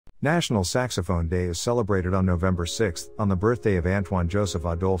National Saxophone Day is celebrated on November 6, on the birthday of Antoine-Joseph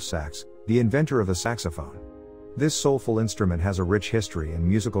Adolphe Sax, the inventor of the saxophone. This soulful instrument has a rich history and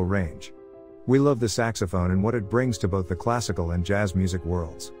musical range. We love the saxophone and what it brings to both the classical and jazz music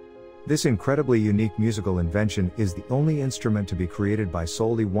worlds. This incredibly unique musical invention is the only instrument to be created by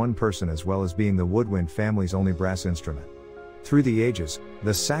solely one person, as well as being the woodwind family's only brass instrument. Through the ages,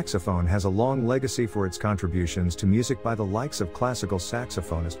 the saxophone has a long legacy for its contributions to music by the likes of classical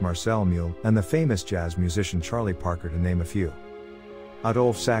saxophonist Marcel Mule and the famous jazz musician Charlie Parker, to name a few.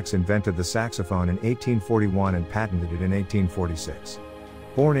 Adolphe Sax invented the saxophone in 1841 and patented it in 1846.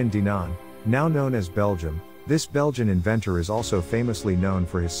 Born in Dinan, now known as Belgium, this Belgian inventor is also famously known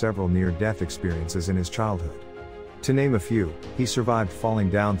for his several near-death experiences in his childhood. To name a few, he survived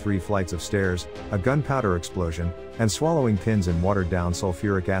falling down 3 flights of stairs, a gunpowder explosion, and swallowing pins in watered-down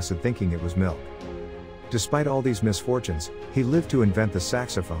sulfuric acid thinking it was milk. Despite all these misfortunes, he lived to invent the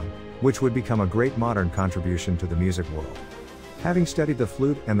saxophone, which would become a great modern contribution to the music world. Having studied the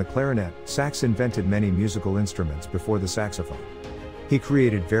flute and the clarinet, Sax invented many musical instruments before the saxophone. He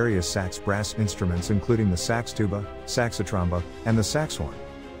created various sax brass instruments, including the sax tuba, saxotromba, and the sax horn.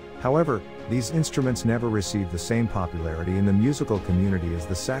 However, these instruments never received the same popularity in the musical community as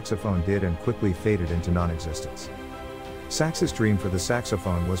the saxophone did, and quickly faded into non-existence. Sax's dream for the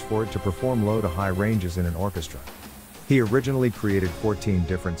saxophone was for it to perform low to high ranges in an orchestra. He originally created 14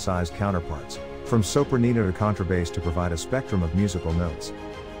 different sized counterparts, from sopranino to contrabass, to provide a spectrum of musical notes.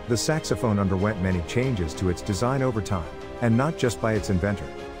 The saxophone underwent many changes to its design over time, and not just by its inventor.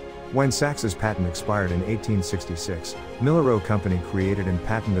 When Sax's patent expired in 1866, Miller Company created and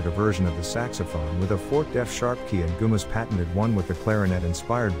patented a version of the saxophone with a forked F-sharp key, and Gumas patented one with the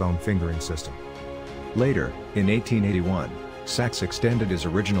clarinet-inspired bone fingering system. Later, in 1881, Sax extended his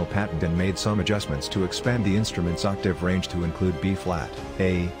original patent and made some adjustments to expand the instrument's octave range to include B-flat,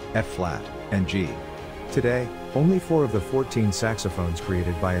 A, F-flat, and G. Today, only 4 of the 14 saxophones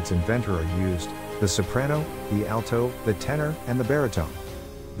created by its inventor are used: the soprano, the alto, the tenor, and the baritone.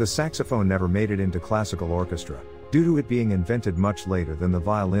 The saxophone never made it into classical orchestra, due to it being invented much later than the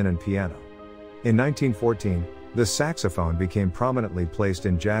violin and piano. In 1914, the saxophone became prominently placed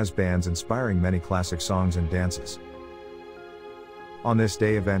in jazz bands, inspiring many classic songs and dances. On This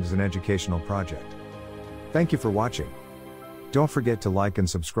Day event is an educational project. Thank you for watching. Don't forget to like and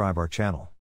subscribe our channel.